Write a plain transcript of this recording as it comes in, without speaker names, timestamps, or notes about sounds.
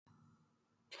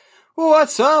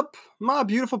What's up, my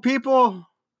beautiful people?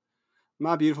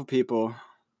 My beautiful people.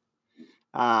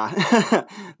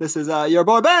 This is your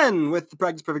boy Ben with the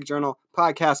Practice Perfect Journal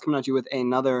podcast coming at you with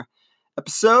another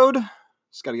episode.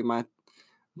 Just got to give my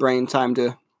brain time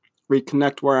to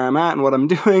reconnect where I'm at and what I'm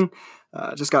doing.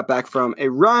 Just got back from a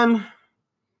run.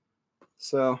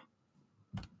 So,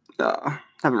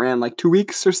 haven't ran like 2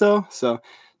 weeks or so. So,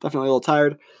 definitely a little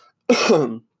tired.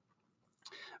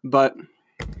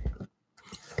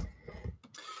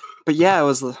 But yeah,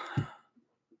 it's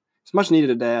much needed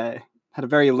today. I had a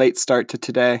very late start to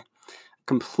today.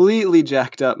 Completely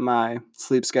jacked up my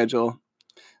sleep schedule.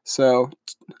 So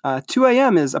 2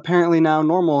 a.m. is apparently now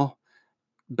normal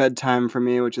bedtime for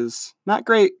me, which is not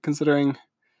great considering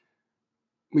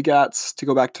we got to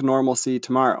go back to normalcy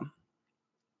tomorrow.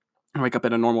 I wake up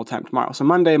at a normal time tomorrow. So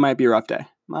Monday might be a rough day.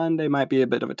 Monday might be a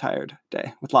bit of a tired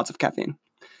day with lots of caffeine.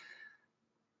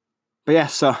 But yeah,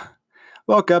 so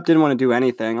woke up, didn't want to do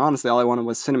anything. Honestly, all I wanted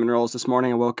was cinnamon rolls this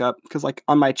morning. I woke up because like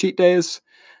on my cheat days,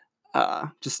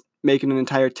 just making an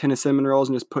entire tin of cinnamon rolls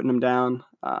and just putting them down.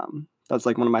 That's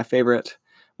like one of my favorite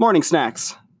morning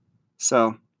snacks.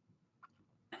 So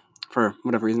for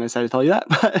whatever reason, I decided to tell you that.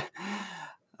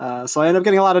 But so I ended up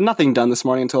getting a lot of nothing done this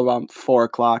morning until about 4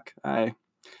 o'clock. I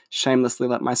shamelessly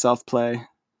let myself play,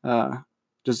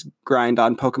 just grind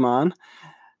on Pokemon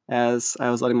as I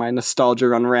was letting my nostalgia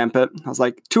run rampant. I was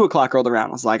like, 2 o'clock rolled around.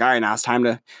 I was like, all right, now it's time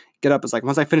to get up. It's like,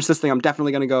 once I finish this thing, I'm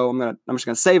definitely going to go. I'm just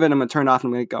going to save it. I'm going to turn it off and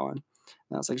I'm going to get going.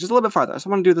 And I was like, just a little bit farther. I just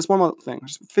want to do this one more thing.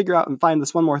 Just figure out and find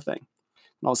this one more thing.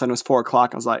 And all of a sudden it was 4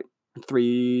 o'clock. I was like,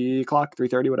 3 o'clock,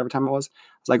 3:30, whatever time it was.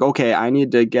 I was like, okay, I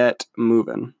need to get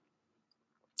moving.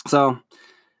 So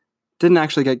didn't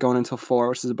actually get going until 4,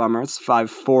 which is a bummer. It's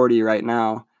 5:40 right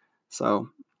now. So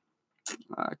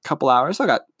a couple hours. Still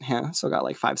got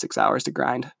like 5-6 hours to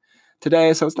grind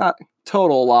today. So it's not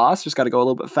total loss. Just got to go a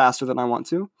little bit faster than I want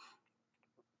to.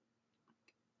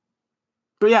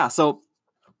 But yeah, so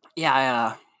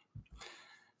yeah,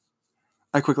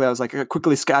 I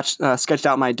quickly sketched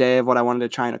out my day of what I wanted to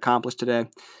try and accomplish today,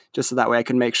 just so that way I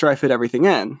can make sure I fit everything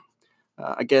in.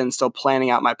 Again, still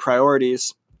planning out my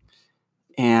priorities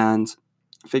and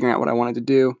figuring out what I wanted to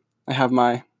do. I have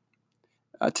my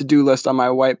to-do list on my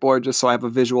whiteboard just so I have a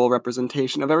visual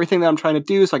representation of everything that I'm trying to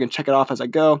do so I can check it off as I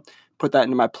go, put that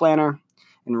into my planner,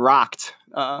 and rocked.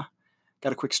 Got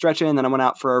a quick stretch in, then I went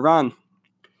out for a run.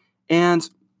 And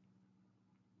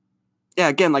yeah,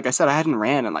 again, like I said, I hadn't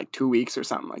ran in like 2 weeks or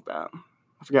something like that.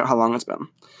 I forget how long it's been.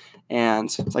 And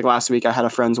it's like last week I had a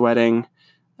friend's wedding.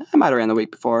 I might have ran the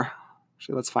week before.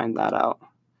 Actually, let's find that out.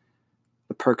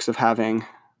 The perks of having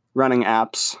running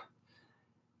apps.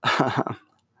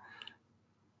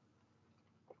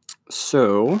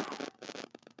 So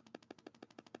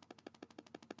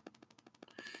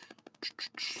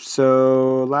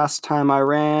last time I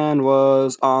ran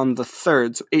was on the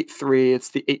 3rd, so 8/3. It's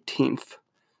the 18th.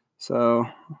 So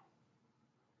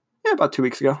yeah, about 2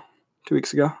 weeks ago. 2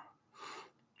 weeks ago.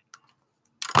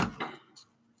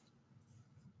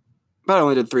 But I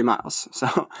only did 3 miles, so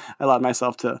I allowed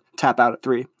myself to tap out at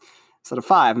 3 instead of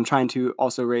 5. I'm trying to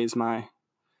also raise my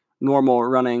normal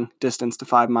running distance to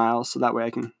 5 miles, so that way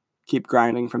I can keep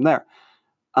grinding from there.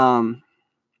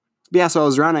 Yeah, so I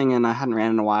was running, and I hadn't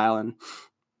ran in a while, and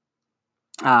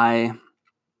I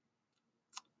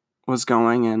was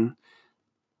going, and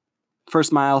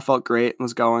first mile felt great,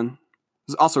 was going. It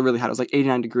was also really hot. It was like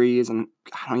 89 degrees, and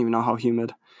I don't even know how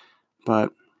humid,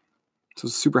 but it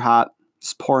was super hot,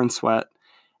 just pouring sweat,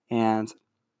 and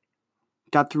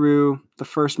got through the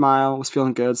first mile, was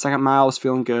feeling good. Second mile was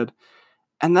feeling good.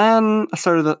 And then I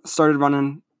started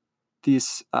running the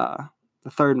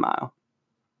 3rd mile.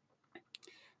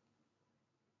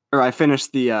 Or I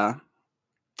finished the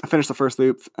first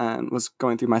loop and was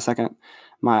going through my second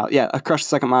mile. Yeah, I crushed the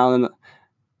second mile and the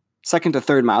second to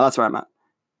 3rd mile. That's where I'm at.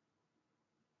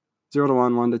 0 to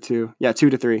 1, 1 to 2. Yeah, 2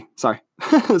 to 3. Sorry.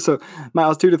 So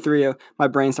miles 2 to 3, my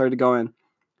brain started going,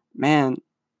 man,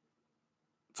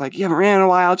 it's like, you haven't ran in a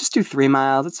while. Just do 3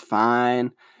 miles. It's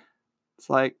fine. It's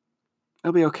like,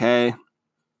 it'll be okay.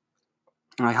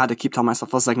 And I had to keep telling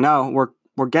myself, I was like, no,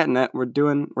 we're getting it. We're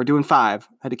doing 5. I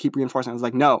had to keep reinforcing. I was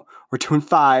like, no, we're doing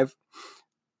 5.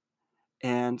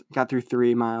 And got through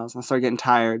 3 miles. And I started getting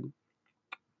tired.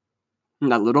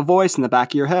 And that little voice in the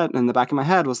back of my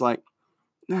head was like,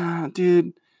 nah,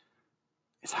 dude,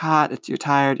 it's hot. You're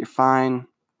tired. You're fine.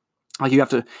 Like you have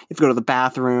to go to the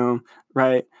bathroom,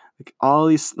 right? Like all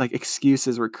these like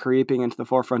excuses were creeping into the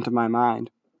forefront of my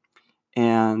mind.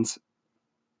 And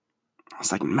I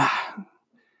was like,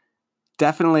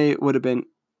 definitely would have been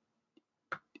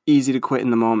easy to quit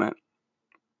in the moment.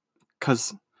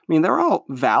 Because mean, they were all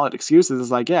valid excuses.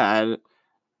 It's like, yeah,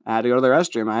 I had to go to the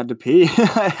restroom. I had to pee.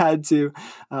 I had to,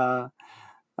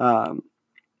 um,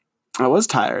 I was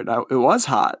tired. It was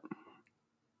hot.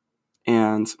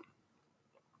 And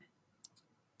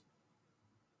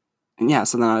yeah,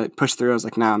 so then I pushed through. I was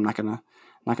like, no, I'm not gonna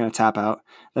tap out.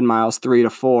 Then miles 3 to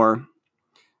 4,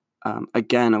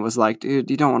 again, it was like, dude,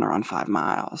 you don't want to run 5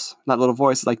 miles. That little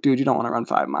voice is like, dude, you don't want to run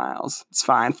 5 miles. It's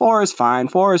fine. 4 is fine.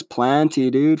 4 is plenty,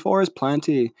 dude. 4 is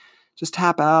plenty. Just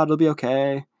tap out. It'll be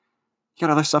okay. You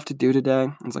got other stuff to do today.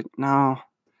 I was like, no.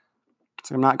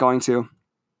 So I'm not going to.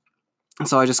 And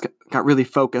so I just got really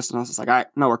focused, and I was just like, all right,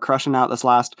 no, we're crushing out this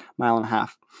last mile and a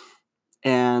half.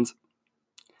 And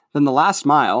then the last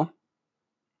mile,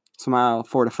 so mile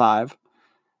 4 to 5,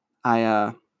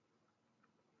 I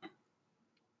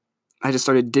just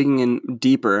started digging in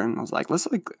deeper, and I was like,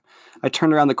 I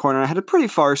turned around the corner, and I had a pretty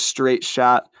far straight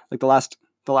shot. Like the last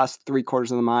 3/4 of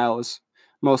the mile was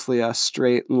mostly a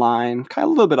straight line, kind of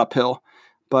a little bit uphill.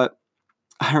 But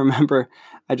I remember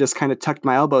I just kind of tucked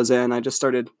my elbows in. I just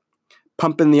started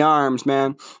pumping the arms,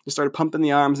 man. Just started pumping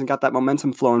the arms and got that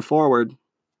momentum flowing forward.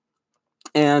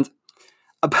 And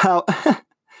about, I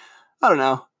don't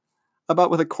know, about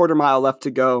with a 1/4 mile left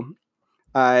to go,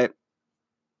 I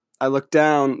looked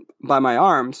down by my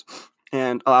arms,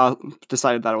 and I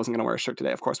decided that I wasn't going to wear a shirt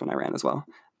today, of course, when I ran as well.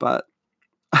 But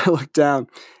I looked down,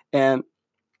 and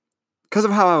because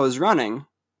of how I was running,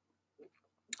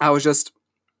 I was just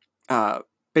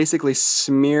basically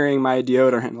smearing my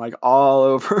deodorant like all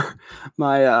over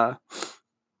my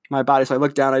my body. So I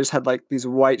looked down, I just had like these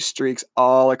white streaks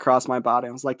all across my body.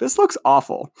 I was like, this looks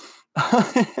awful.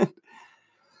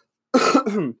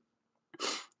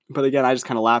 But again, I just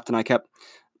kind of laughed, and I kept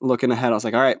looking ahead. I was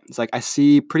like, all right, it's like I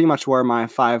see pretty much where my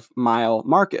 5-mile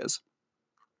mark is.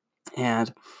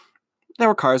 And there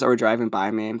were cars that were driving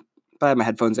by me, but I had my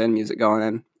headphones in, music going,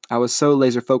 and I was so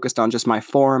laser focused on just my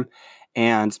form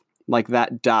and like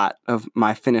that dot of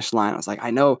my finish line. I was like,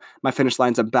 I know my finish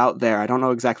line's about there. I don't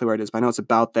know exactly where it is, but I know it's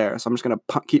about there. So I'm just going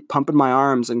to keep pumping my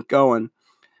arms and going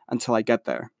until I get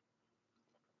there.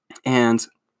 And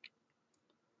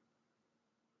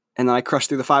then I crushed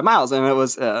through the 5 miles, and it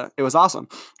was awesome.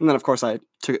 And then of course I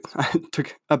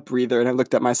took a breather, and I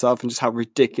looked at myself and just how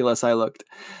ridiculous I looked,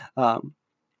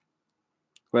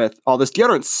 with all this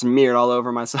deodorant smeared all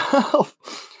over myself.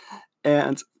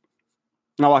 And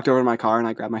I walked over to my car, and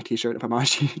I grabbed my t-shirt and put my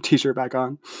t-shirt back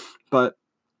on. But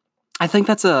I think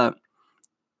that's a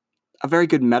very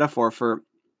good metaphor for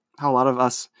how a lot of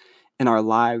us in our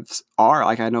lives are.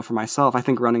 Like, I know for myself, I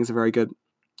think running is a very good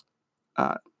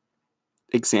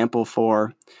example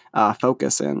for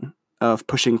focus and of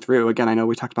pushing through. Again, I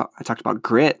know I talked about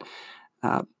grit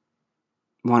 1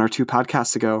 or 2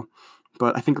 podcasts ago,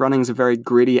 but I think running is a very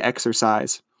gritty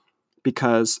exercise,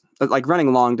 because like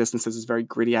running long distances is very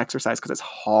gritty exercise because it's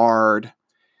hard.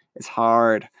 It's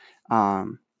hard.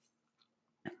 Because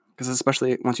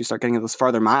especially once you start getting to those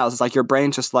farther miles, it's like your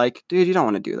brain's just like, dude, you don't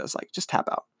want to do this. Like, just tap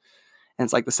out. And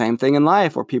it's like the same thing in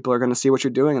life, where people are going to see what you're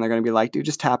doing, and they're going to be like, dude,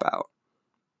 just tap out.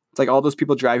 It's like all those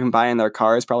people driving by in their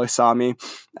cars probably saw me.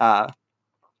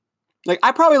 Like,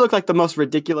 I probably look like the most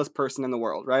ridiculous person in the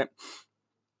world, right?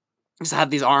 Just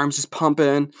had these arms just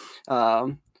pumping,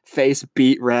 face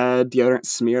beat red, deodorant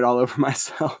smeared all over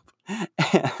myself.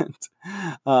 And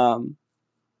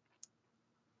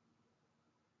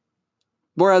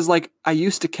whereas, like, I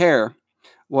used to care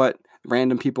what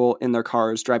random people in their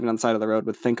cars driving on the side of the road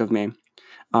would think of me,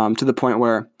 to the point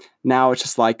where now it's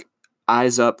just like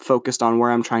eyes up, focused on where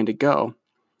I'm trying to go,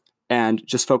 and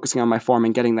just focusing on my form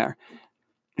and getting there.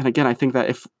 And again, I think that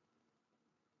if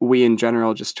we in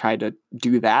general just tried to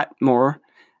do that more,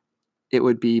 it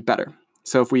would be better.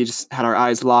 So if we just had our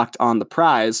eyes locked on the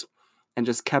prize and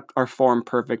just kept our form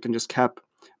perfect and just kept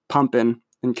pumping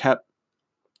and kept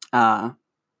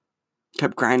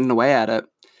grinding away at it,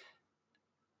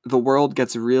 the world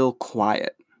gets real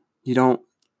quiet. You don't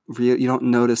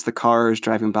notice the cars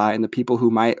driving by and the people who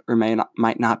might or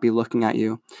might not be looking at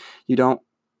you. You don't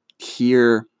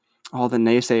hear all the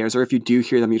naysayers, or if you do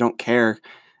hear them, you don't care.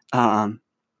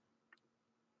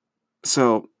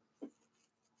 So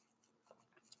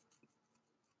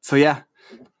yeah.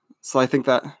 So I think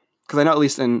that, because I know at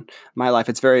least in my life,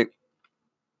 it's very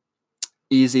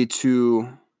easy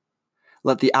to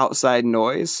let the outside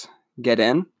noise get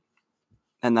in.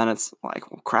 And then it's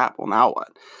like, well, crap, well, now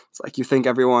what? It's like you think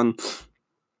everyone's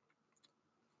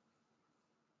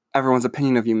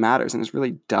opinion of you matters, and it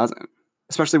really doesn't.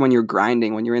 Especially when you're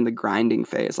grinding, when you're in the grinding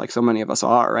phase, like so many of us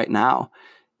are right now.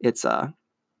 It's like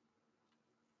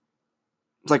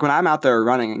when I'm out there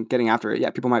running and getting after it,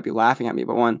 yeah, people might be laughing at me,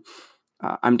 but when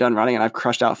I'm done running and I've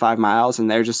crushed out 5 miles and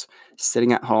they're just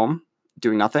sitting at home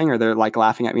doing nothing, or they're like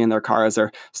laughing at me in their car as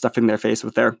they're stuffing their face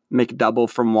with their McDouble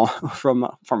from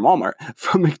Walmart,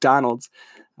 from McDonald's.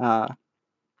 I'm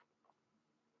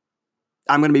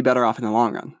going to be better off in the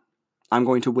long run. I'm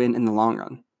going to win in the long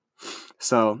run.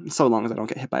 So long as I don't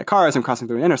get hit by a car as I'm crossing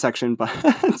through an intersection, but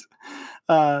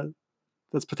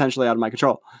that's potentially out of my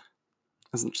control.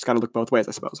 Just got to look both ways,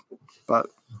 I suppose. But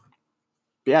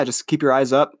yeah, just keep your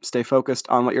eyes up, stay focused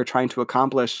on what you're trying to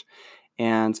accomplish,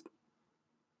 and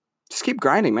just keep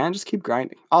grinding, man. Just keep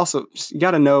grinding. Also, you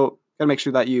got to make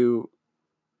sure that you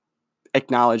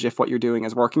acknowledge if what you're doing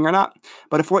is working or not.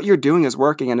 But if what you're doing is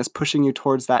working and is pushing you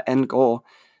towards that end goal,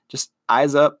 just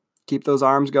eyes up, keep those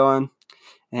arms going,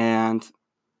 and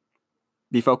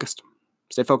be focused.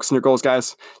 Stay focused on your goals,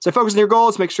 guys. Stay focused on your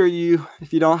goals. Make sure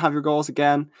if you don't have your goals,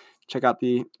 again, check out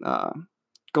the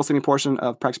goal setting portion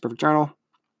of Practice Perfect Journal,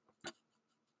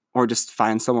 or just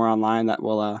find somewhere online that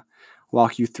will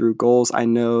walk you through goals. I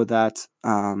know that,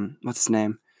 what's his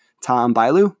name? Tom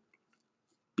Bilyeu,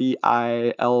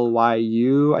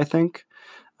 Bilyu, I think.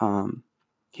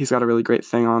 He's got a really great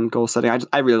thing on goal setting.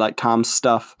 I really like Tom's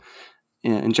stuff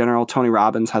in general. Tony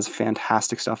Robbins has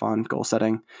fantastic stuff on goal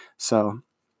setting. So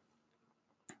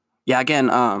yeah, again,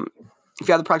 if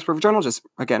you have the Practice Perfect Journal, just,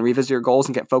 again, revisit your goals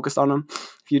and get focused on them.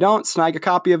 If you don't, snag a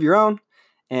copy of your own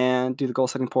and do the goal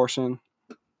setting portion,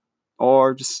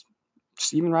 or just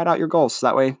even write out your goals. So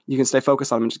that way you can stay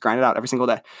focused on them and just grind it out every single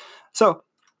day. So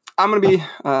I'm going to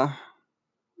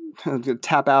be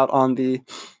tap out on the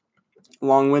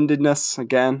long-windedness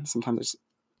again. Sometimes I just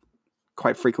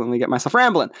quite frequently get myself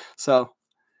rambling. So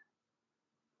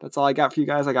that's all I got for you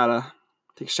guys. I got to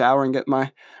take a shower and get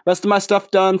my rest of my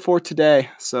stuff done for today.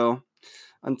 So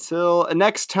until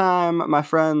next time, my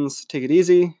friends, take it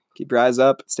easy. Keep your eyes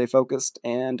up, stay focused,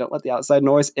 and don't let the outside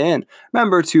noise in.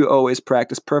 Remember to always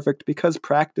practice perfect, because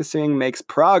practicing makes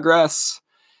progress.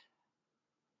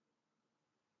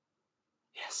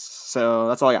 Yes. So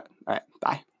that's all I got. All right.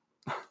 Bye.